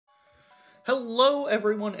Hello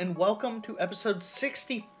everyone and welcome to episode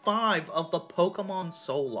 65 of the Pokemon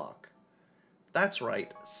Soul-Locke. That's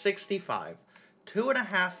right, 65.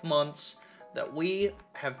 2.5 months that we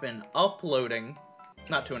have been uploading,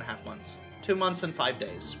 not 2.5 months, 2 months and 5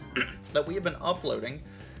 days that we have been uploading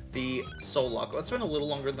the Soul-Locke. Well, it's been a little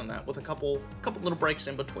longer than that with a couple little breaks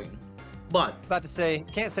in between. But about to say,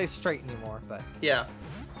 can't say straight anymore, but yeah.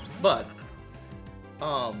 But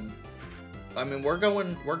I mean, we're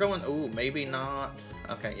going, ooh, maybe not.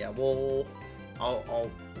 Okay, yeah,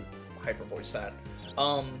 I'll hyper voice that.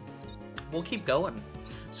 We'll keep going.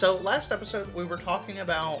 So, last episode, we were talking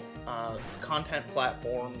about, content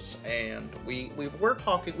platforms, and we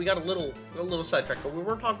got a little sidetracked, but we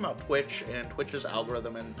were talking about Twitch and Twitch's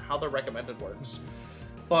algorithm and how their recommended works.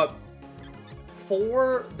 But,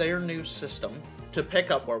 for their new system, to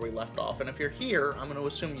pick up where we left off, and if you're here, I'm going to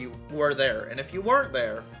assume you were there, and if you weren't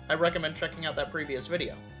there, I recommend checking out that previous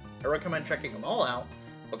video. I recommend checking them all out,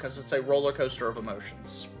 because it's a roller coaster of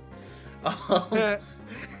emotions.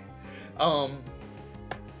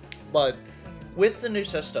 But with the new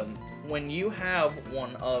system, when you have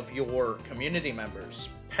one of your community members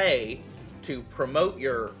pay to promote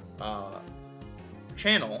your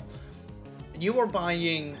channel, you are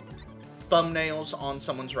buying thumbnails on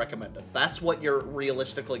someone's recommended. That's what you're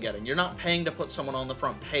realistically getting. You're not paying to put someone on the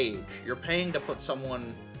front page. You're paying to put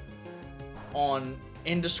someone on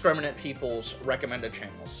indiscriminate people's recommended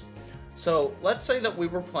channels. So let's say that we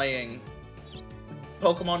were playing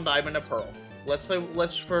Pokemon Diamond and Pearl.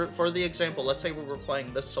 For the example, let's say we were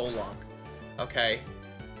playing the Soul-Locke, okay?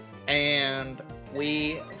 And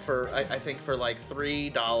we, I think for like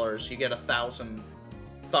 $3, you get 1,000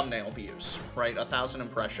 thumbnail views, right? 1,000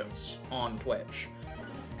 impressions on Twitch.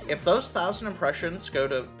 If those 1,000 impressions go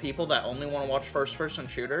to people that only want to watch first-person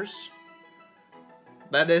shooters,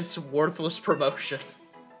 that is worthless promotion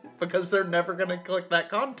because they're never going to click that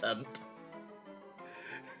content.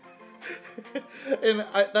 And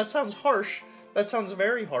that sounds harsh. That sounds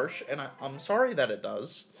very harsh, and I'm sorry that it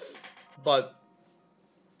does. But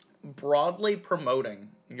broadly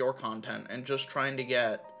promoting your content and just trying to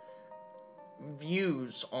get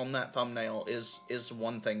views on that thumbnail is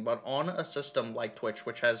one thing, but on a system like Twitch,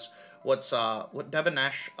 which has what Devin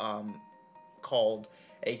Nash called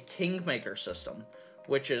a kingmaker system,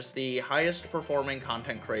 which is the highest performing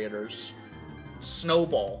content creators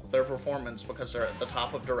snowball their performance because they're at the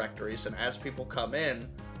top of directories, and as people come in,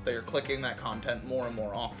 they're clicking that content more and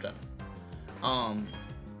more often.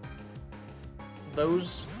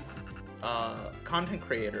 Those content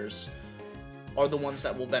creators are the ones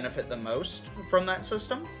that will benefit the most from that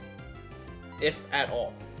system, if at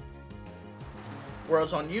all.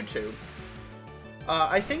 Whereas on YouTube,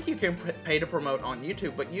 I think you can pay to promote on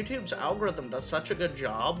YouTube, but YouTube's algorithm does such a good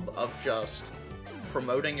job of just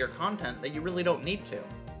promoting your content that you really don't need to.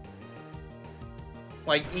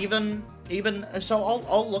 Like, even so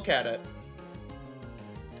I'll look at it.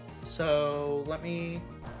 So let me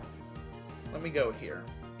go here.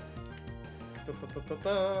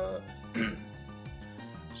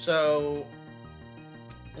 So,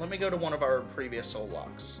 let me go to one of our previous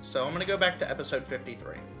Soul-Locks. So, I'm going to go back to episode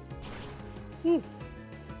 53.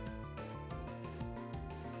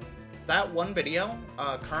 That one video,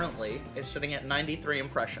 currently, is sitting at 93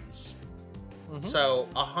 impressions. So,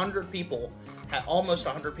 100 people, almost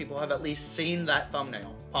 100 people have at least seen that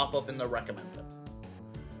thumbnail pop up in the recommended.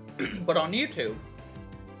 But on YouTube,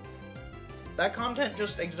 that content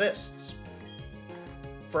just exists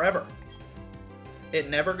forever. It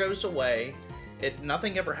never goes away.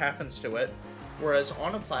 Nothing ever happens to it. Whereas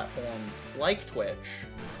on a platform like Twitch,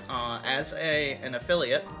 as an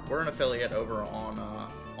affiliate, we're an affiliate over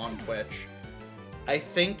on Twitch. I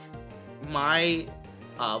think my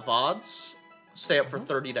VODs stay up for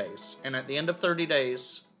 30 days, and at the end of 30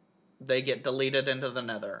 days, they get deleted into the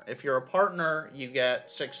nether. If you're a partner, you get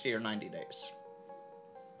 60 or 90 days.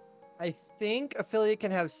 I think affiliate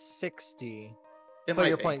can have 60. But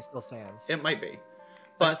your point still stands. It might be.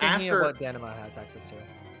 But after what Danima has access to.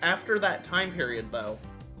 After that time period, though,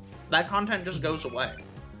 that content just goes away.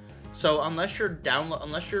 So unless you're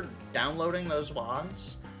downloading those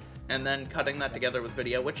VODs and then cutting that together with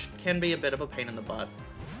video, which can be a bit of a pain in the butt,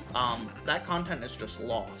 that content is just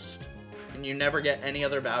lost, and you never get any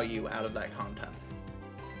other value out of that content,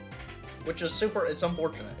 which is it's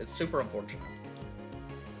unfortunate. It's super unfortunate.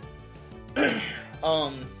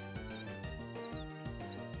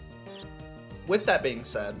 With that being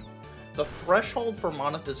said, the threshold for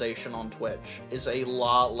monetization on Twitch is a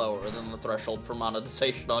lot lower than the threshold for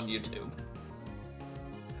monetization on YouTube.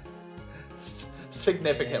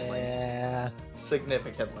 Significantly. Yeah.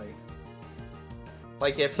 Significantly.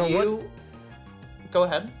 Like, if so you... Go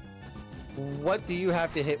ahead. What do you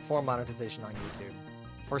have to hit for monetization on YouTube?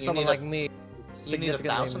 For someone like me, you need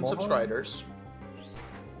 1,000 subscribers.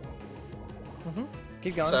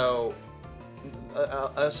 Keep going. So,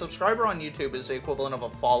 a subscriber on YouTube is the equivalent of a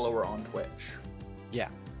follower on Twitch. Yeah.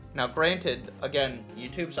 Now, granted, again,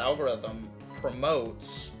 YouTube's algorithm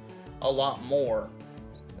promotes a lot more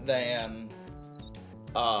than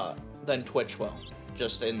Twitch will,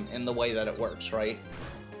 just in the way that it works, right?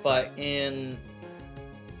 But in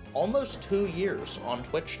almost 2 years on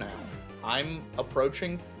Twitch now, I'm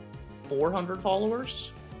approaching 400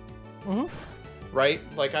 followers. Right?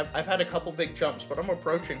 Like, I've had a couple big jumps, but I'm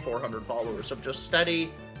approaching 400 followers of just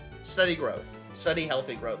steady growth. Steady,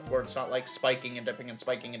 healthy growth, where it's not like spiking and dipping and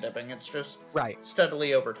spiking and dipping. It's just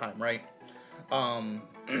steadily over time, right?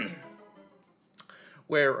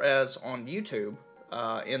 Whereas on YouTube,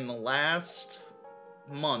 in the last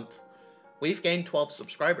month, we've gained 12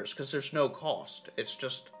 subscribers because there's no cost. It's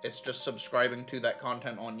just subscribing to that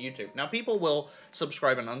content on YouTube. Now, people will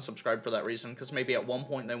subscribe and unsubscribe for that reason because maybe at one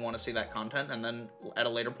point they want to see that content and then at a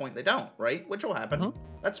later point they don't, right? Which will happen.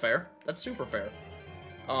 That's fair. That's super fair.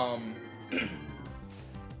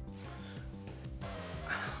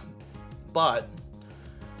 But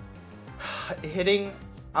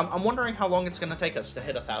I'm wondering how long it's going to take us to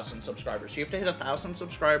hit 1,000 subscribers. You have to hit 1,000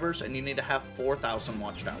 subscribers and you need to have 4,000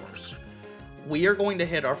 watched hours. We are going to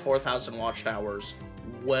hit our 4,000 watched hours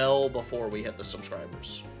well before we hit the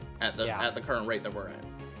subscribers at the current rate that we're at.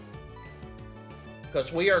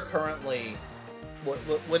 Because we are currently,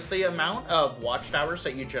 with the amount of watched hours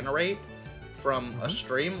that you generate from a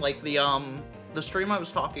stream, like the stream I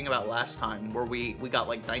was talking about last time, where we got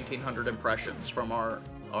like 1,900 impressions from our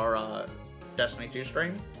Destiny 2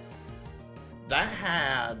 stream, that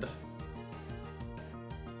had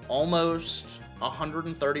almost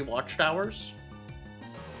 130 watched hours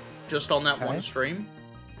just on that one stream,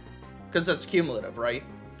 because that's cumulative, right?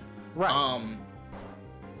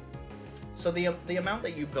 So the amount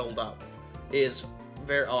that you build up is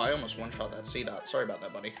very... Oh, I almost one-shot that C-Dot. Sorry about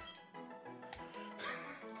that, buddy.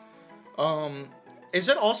 Is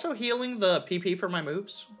it also healing the PP for my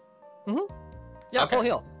moves? Yeah, full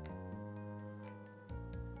heal.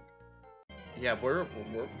 Yeah,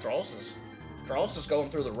 Draws is going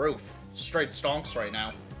through the roof. Straight stonks right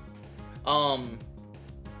now.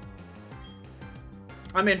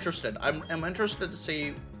 I'm interested. I'm interested to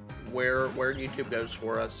see where YouTube goes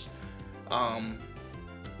for us.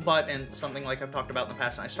 But in something like I've talked about in the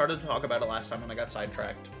past, and I started to talk about it last time when I got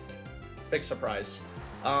sidetracked. Big surprise.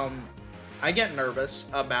 I get nervous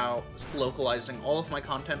about localizing all of my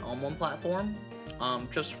content on one platform.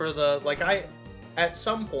 Just for at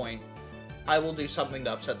some point, I will do something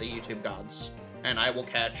to upset the YouTube gods, and I will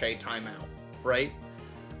catch a timeout, right?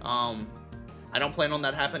 I don't plan on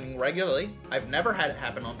that happening regularly. I've never had it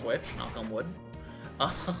happen on Twitch, knock on wood.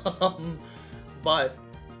 But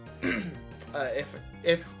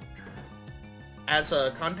if as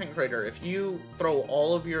a content creator, if you throw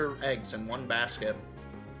all of your eggs in one basket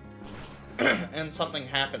and something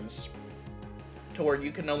happens to where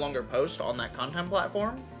you can no longer post on that content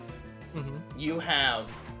platform, you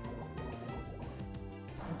have,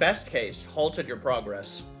 best case, halted your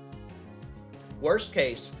progress. Worst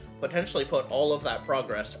case, potentially put all of that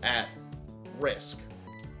progress at risk,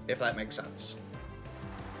 if that makes sense.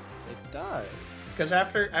 It does. Because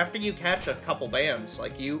after you catch a couple bans, I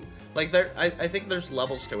think there's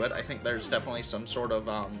levels to it. I think there's definitely some sort of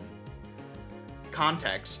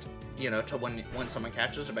context, to when someone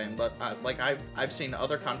catches a ban. But I've seen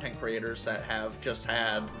other content creators that have just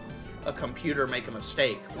had a computer make a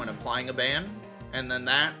mistake when applying a ban, and then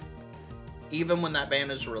even when that ban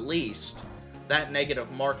is released, that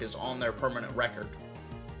negative mark is on their permanent record,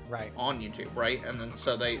 right, on YouTube, right? And then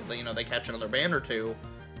so they catch another ban or two,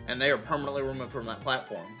 and they are permanently removed from that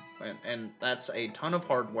platform, and that's a ton of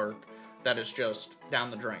hard work that is just down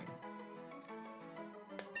the drain.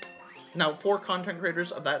 Now, for content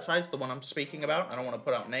creators of that size, the one I'm speaking about, I don't want to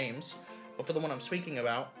put out names, but for the one I'm speaking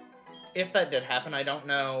about, if that did happen, I don't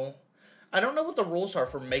know what the rules are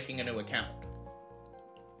for making a new account.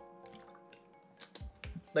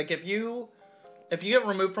 Like, if you get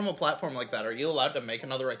removed from a platform like that, are you allowed to make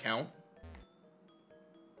another account?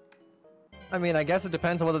 I mean, I guess it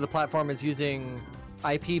depends on whether the platform is using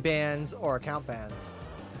IP bans or account bans.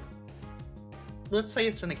 Let's say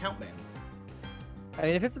it's an account ban. I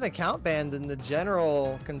mean, if it's an account ban, then the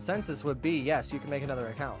general consensus would be, yes, you can make another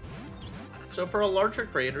account. So for a larger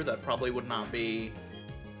creator, that probably would not be...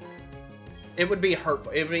 It would be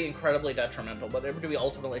hurtful. It would be incredibly detrimental, but it would be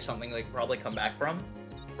ultimately something they could probably come back from.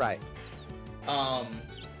 Right.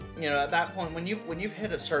 you know, at that point, when you've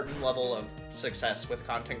hit a certain level of success with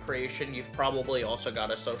content creation, you've probably also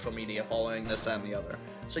got a social media following, this and the other.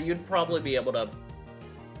 So you'd probably be able to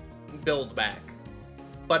build back.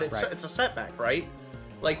 But it's a setback, right?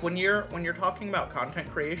 Like when you're talking about content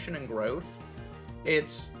creation and growth,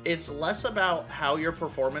 it's less about how your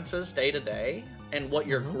performance is day to day and what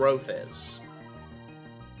your growth is.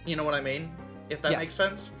 You know what I mean? If that makes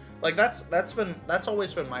sense. Like that's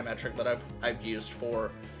always been my metric that I've used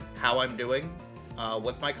for how I'm doing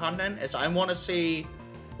with my content, is I want to see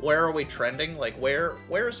where are we trending, like where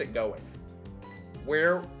is it going?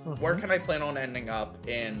 Where can I plan on ending up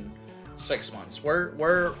in 6 months?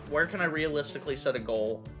 Where can I realistically set a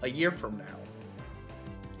goal a year from now?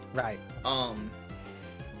 Right.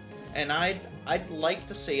 And I'd like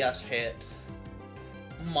to see us hit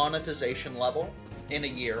monetization level in a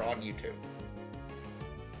year on YouTube.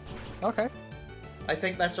 Okay. I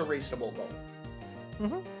think that's a reasonable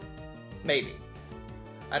goal. Maybe.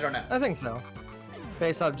 I don't know. I think so.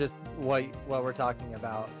 Based on just what we're talking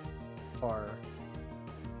about for...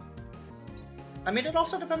 I mean, it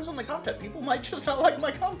also depends on the content. People might just not like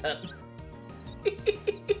my content.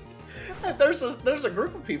 There's a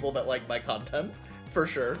group of people that like my content, for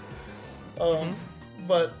sure.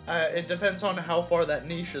 But it depends on how far that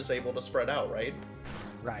niche is able to spread out, right?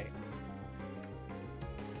 Right.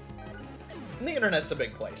 And the internet's a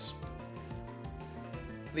big place.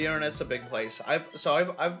 The internet's a big place.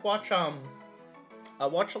 I've watched I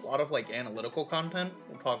watch a lot of like analytical content.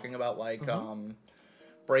 We're talking about like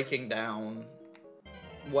breaking down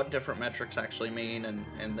what different metrics actually mean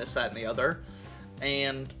and this, that, and the other.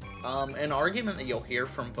 And an argument that you'll hear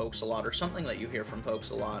from folks a lot, or something that you hear from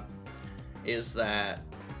folks a lot, is that,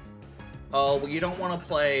 oh, well, you don't want to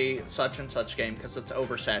play such and such game because it's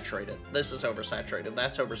oversaturated. This is oversaturated.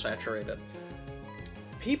 That's oversaturated.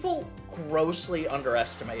 People grossly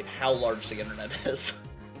underestimate how large the internet is.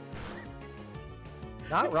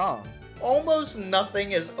 Not wrong. Almost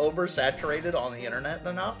nothing is oversaturated on the internet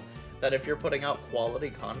enough that if you're putting out quality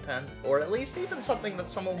content, or at least even something that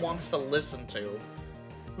someone wants to listen to,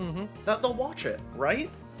 that they'll watch it, right?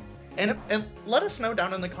 And let us know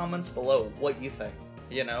down in the comments below what you think.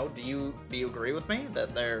 You know, do you agree with me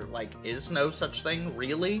that there like is no such thing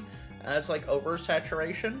really as like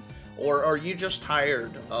oversaturation, or are you just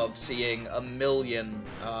tired of seeing a million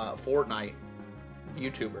Fortnite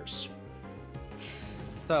YouTubers?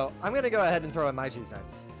 So I'm gonna go ahead and throw in my 2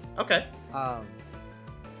 cents. Okay.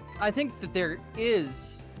 I think that there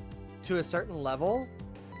is, to a certain level,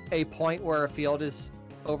 a point where a field is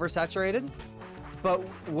oversaturated. But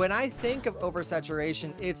when I think of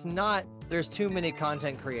oversaturation, it's not there's too many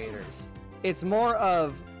content creators. It's more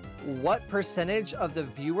of what percentage of the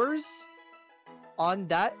viewers on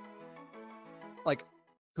that, like,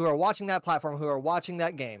 who are watching that platform, who are watching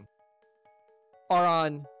that game, are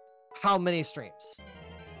on how many streams.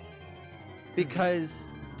 Because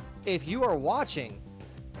if you are watching,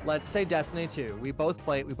 let's say Destiny 2, we both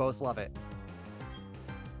play it, we both love it.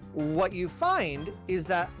 What you find is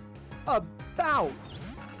that about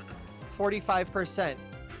 45%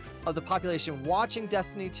 of the population watching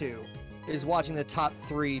Destiny 2 is watching the top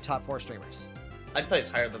 3, top 4 streamers. I'd say it's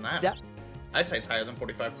higher than that. Yeah. I'd say it's higher than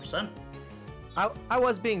 45%. I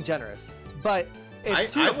was being generous, but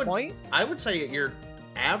it's to a point. I would say your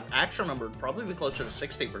actual number would probably be closer to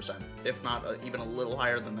 60%, if not even a little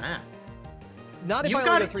higher than that. Not if I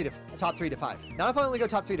only go top 3 to 5. Not if I only go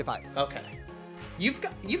top 3 to 5. Okay. You've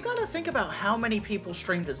got to think about how many people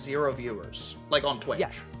stream to 0 viewers, like on Twitch.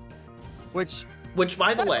 Yes. Which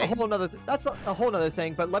by the way, that's a whole nother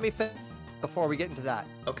thing. But let me finish before we get into that.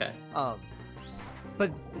 Okay.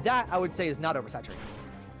 But that I would say is not oversaturated.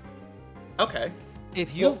 Okay.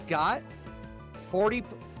 If you've got 40,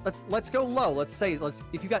 let's go low. If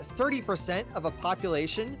you've got 30% of a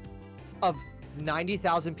population of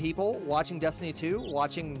 90,000 people watching Destiny 2,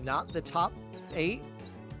 watching not the top 8,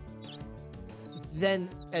 then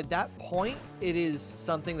at that point it is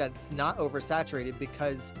something that's not oversaturated,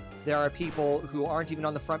 because there are people who aren't even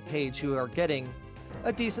on the front page who are getting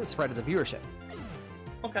a decent spread of the viewership.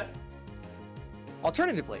 Okay.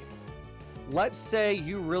 Alternatively, let's say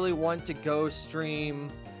you really want to go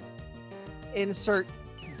stream insert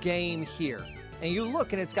game here, and you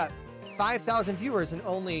look and it's got 5,000 viewers and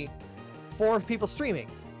only 4 people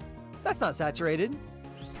streaming. That's not saturated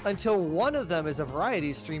until one of them is a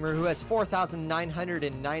variety streamer who has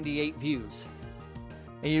 4,998 views.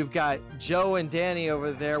 And you've got Joe and Danny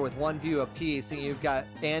over there with 1 view apiece, and you've got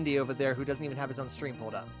Andy over there who doesn't even have his own stream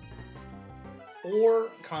pulled up. Or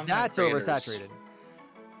content that's oversaturated.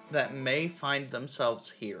 That may find themselves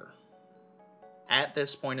here at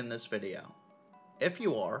this point in this video if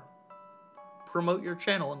you are, promote your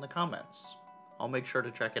channel in the comments. I'll make sure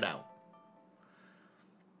to check it out.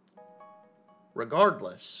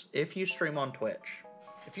 Regardless, if you stream on Twitch,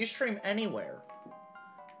 if you stream anywhere,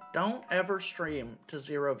 don't ever stream to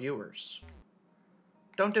 0 viewers.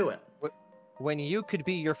 Don't do it. When you could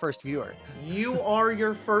be your first viewer. You are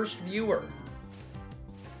your first viewer.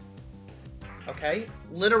 Okay?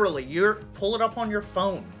 Literally, pull it up on your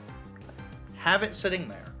phone. Have it sitting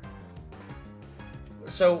there.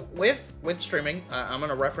 So, with streaming, I'm going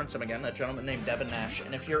to reference him again, a gentleman named Devin Nash.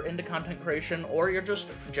 And if you're into content creation, or you're just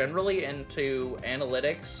generally into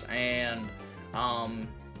analytics and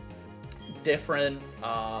different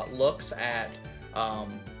looks at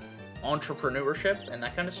entrepreneurship and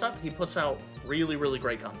that kind of stuff, he puts out really, really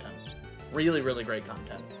great content. Really, really great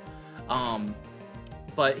content.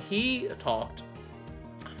 But he talked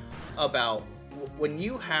about when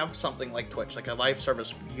you have something like Twitch, like a live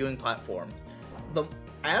service viewing platform,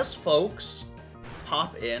 as folks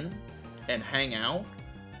pop in and hang out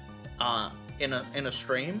in a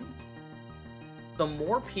stream, the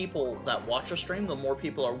more people that watch a stream, the more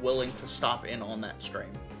people are willing to stop in on that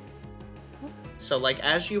stream. So, like,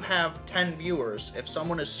 as you have 10 viewers, if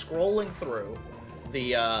someone is scrolling through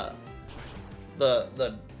the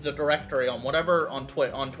directory on whatever on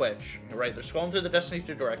Twitch, right? They're scrolling through the Destiny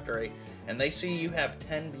 2 directory, and they see you have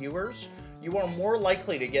 10 viewers, you are more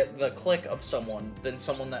likely to get the click of someone than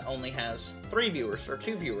someone that only has 3 viewers or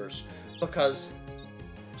 2 viewers, because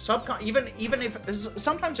even if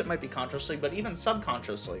sometimes it might be consciously, but even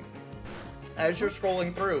subconsciously, as you're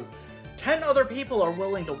scrolling through, 10 other people are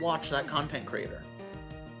willing to watch that content creator.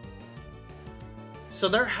 So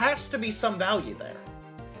there has to be some value there.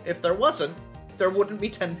 If there wasn't, there wouldn't be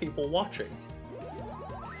 10 people watching.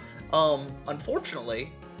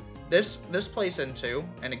 Unfortunately, this plays into,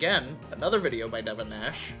 and again, another video by Devin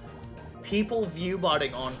Nash, people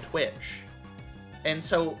viewbotting on Twitch. And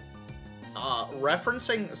so,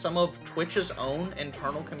 referencing some of Twitch's own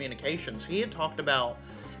internal communications, he had talked about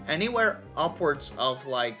anywhere upwards of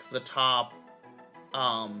like the top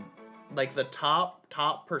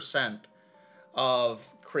percent of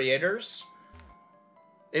creators.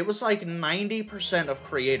 It was like 90% of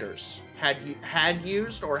creators had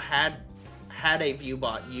used or had a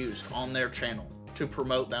viewbot used on their channel to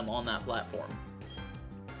promote them on that platform.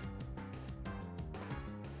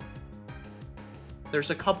 There's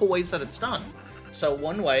a couple ways that it's done. So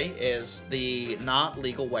one way is the not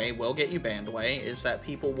legal way, will get you banned way, is that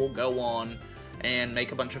people will go on and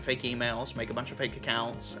make a bunch of fake emails, make a bunch of fake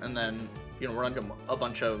accounts, and then, you know, run a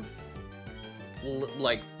bunch of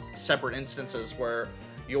like separate instances where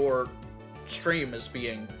your stream is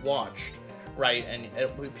being watched, right? And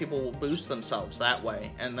people will boost themselves that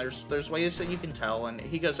way. And there's ways that you can tell, and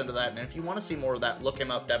he goes into that. And if you want to see more of that, look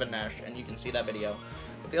him up, Devin Nash, and you can see that video.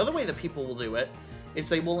 But the other way that people will do it is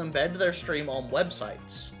they will embed their stream on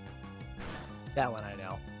websites. That one I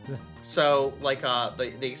know. So, like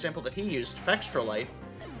the example that he used, Fextra,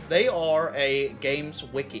 they are a games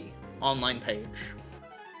wiki online page.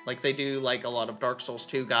 Like, they do, like, a lot of Dark Souls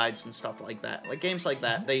 2 guides and stuff like that. Like, games like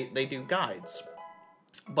that, they do guides.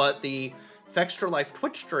 But the Fextra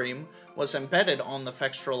Twitch stream was embedded on the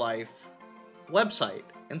Fextra website.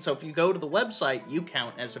 And so if you go to the website, you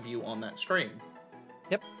count as a view on that stream.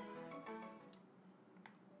 Yep.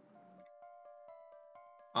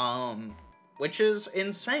 Which is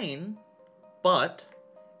insane, but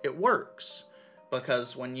it works.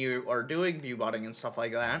 Because when you are doing viewbotting and stuff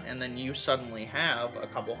like that, and then you suddenly have a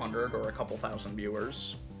couple hundred or a couple thousand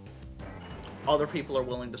viewers, other people are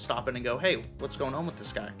willing to stop in and go, hey, what's going on with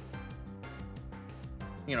this guy?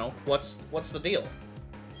 You know, what's the deal?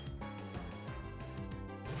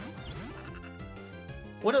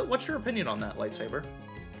 What's your opinion on that, Lightsaber?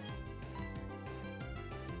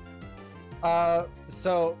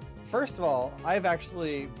 So, first of all, I've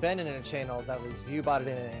actually been in a channel that was viewbotted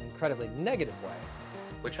in an incredibly negative way.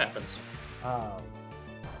 Which happens.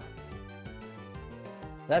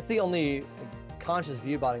 That's the only conscious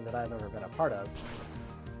viewbotting that I've ever been a part of.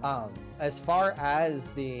 As far as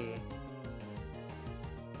the...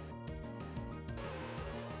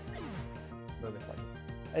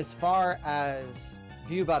 As far as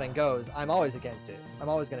viewbotting goes, I'm always against it. I'm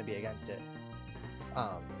always going to be against it.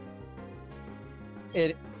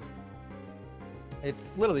 It's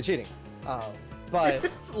literally cheating. But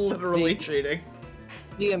it's literally cheating.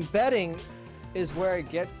 The embedding is where it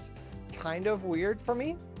gets kind of weird for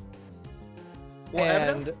me.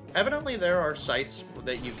 Well, evidently there are sites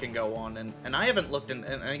that you can go on, and I haven't looked in,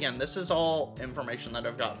 and again, this is all information that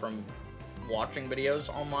I've got from watching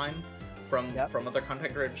videos online from other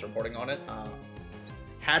content creators reporting on it.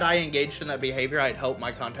 had I engaged in that behavior, I'd hope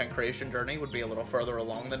my content creation journey would be a little further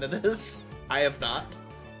along than it is. I have not.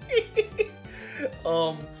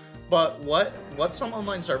 But what some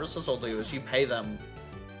online services will do is you pay them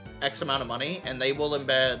X amount of money, and they will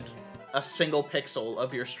embed a single pixel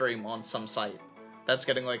of your stream on some site that's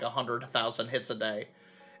getting like 100,000 hits a day.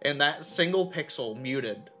 And that single pixel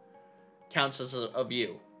muted counts as a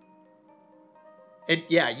view.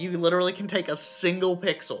 Yeah, you literally can take a single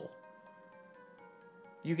pixel.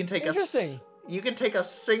 You can take you can take a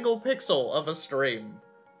single pixel of a stream,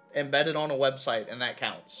 embed it on a website, and that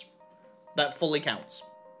counts. That fully counts.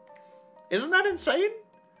 Isn't that insane?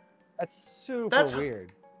 That's super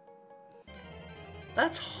weird.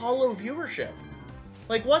 That's hollow viewership.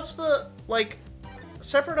 Like, what's the, like,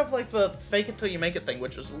 separate of, like, the fake it till you make it thing,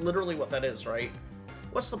 which is literally what that is, right?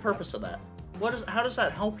 What's the purpose of that? How does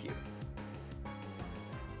that help you?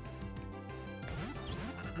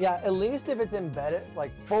 Yeah, at least if it's embedded,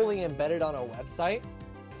 like, fully embedded on a website,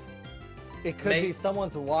 it could be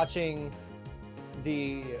someone's watching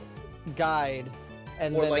the guide,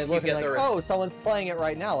 and then they're looking like, oh, someone's playing it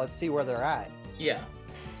right now, let's see where they're at. Yeah.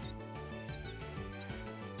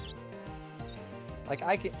 Like,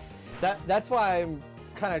 I can, that's why I'm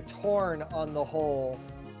kind of torn on the whole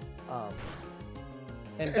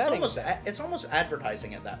embedding. It's almost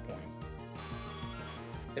advertising at that point,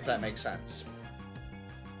 if that makes sense.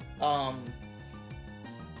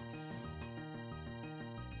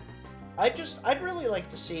 I'd really like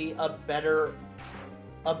to see a better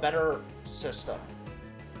system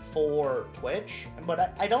for Twitch,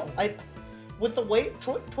 but with the way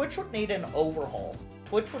Twitch would need an overhaul.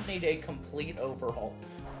 Twitch would need a complete overhaul.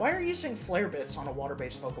 Why are you using flare bits on a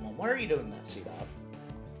water-based Pokemon? Why are you doing that, C-Dog?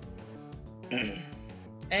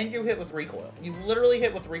 And you hit with recoil. You literally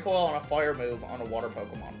hit with recoil on a fire move on a water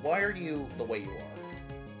Pokemon. Why are you the way you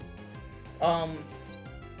are?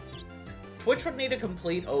 Twitch would need a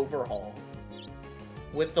complete overhaul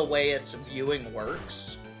with the way its viewing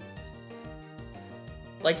works.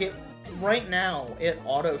 Like, right now, it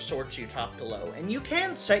auto-sorts you top to low. And you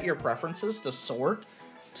can set your preferences to sort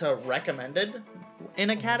to recommended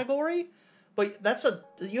in a category, but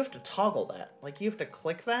you have to toggle that. Like, you have to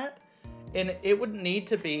click that, and it would need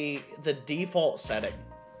to be the default setting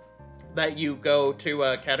that you go to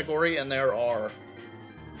a category and there are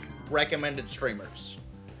recommended streamers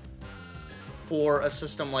for a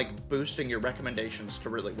system like boosting your recommendations to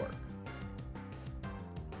really work.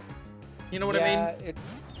 You know what I mean?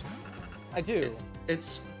 I do.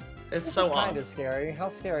 It's so kind of scary. How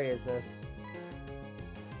scary is this?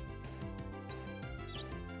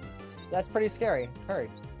 That's pretty scary. Hurry.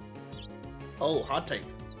 Oh, hot take.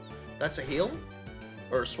 That's a heal?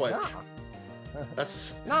 Or a switch?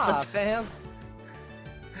 Nah. Fam.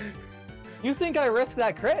 You think I risk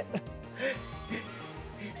that crit?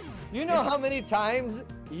 You know how many times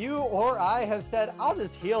you or I have said, I'll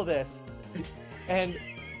just heal this. And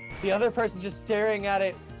the other person's just staring at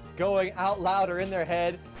it, going out loud or in their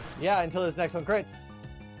head. Yeah, until this next one crits.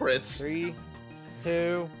 Crits. 3,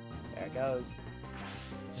 2, there it goes.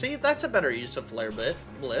 See, that's a better use of Flare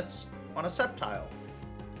Blitz on a Sceptile.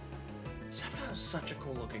 Sceptile is such a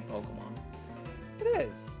cool looking Pokemon. It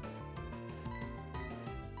is.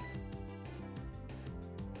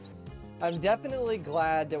 I'm definitely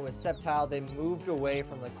glad that with Sceptile they moved away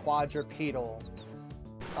from the quadrupedal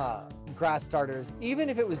grass starters, even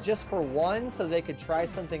if it was just for one so they could try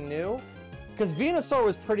something new. Because Venusaur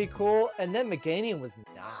was pretty cool, and then Meganium was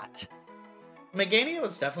not. Meganium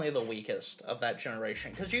was definitely the weakest of that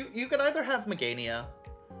generation, because you could either have Megania,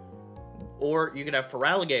 or you could have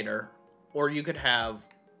Feraligatr, or you could have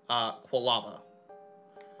Quilava.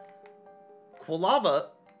 Quilava,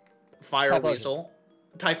 Fire Weasel,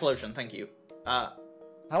 Typhlosion, thank you.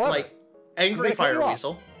 However, like, Angry Fire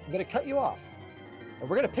Weasel. I'm going to cut you off. And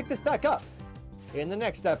we're going to pick this back up in the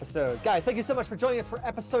next episode. Guys, thank you so much for joining us for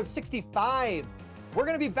episode 65. We're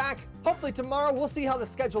going to be back hopefully tomorrow. We'll see how the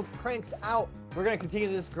schedule cranks out. We're going to continue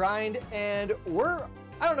this grind, and I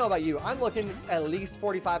don't know about you, I'm looking at least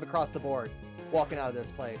 45 across the board walking out of this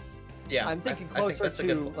place. Yeah, I'm thinking closer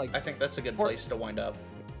to I think that's a good place to wind up.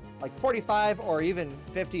 Like 45 or even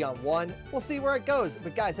 50 on one. We'll see where it goes.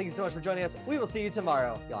 But guys, thank you so much for joining us. We will see you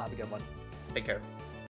tomorrow. Y'all have a good one. Take care.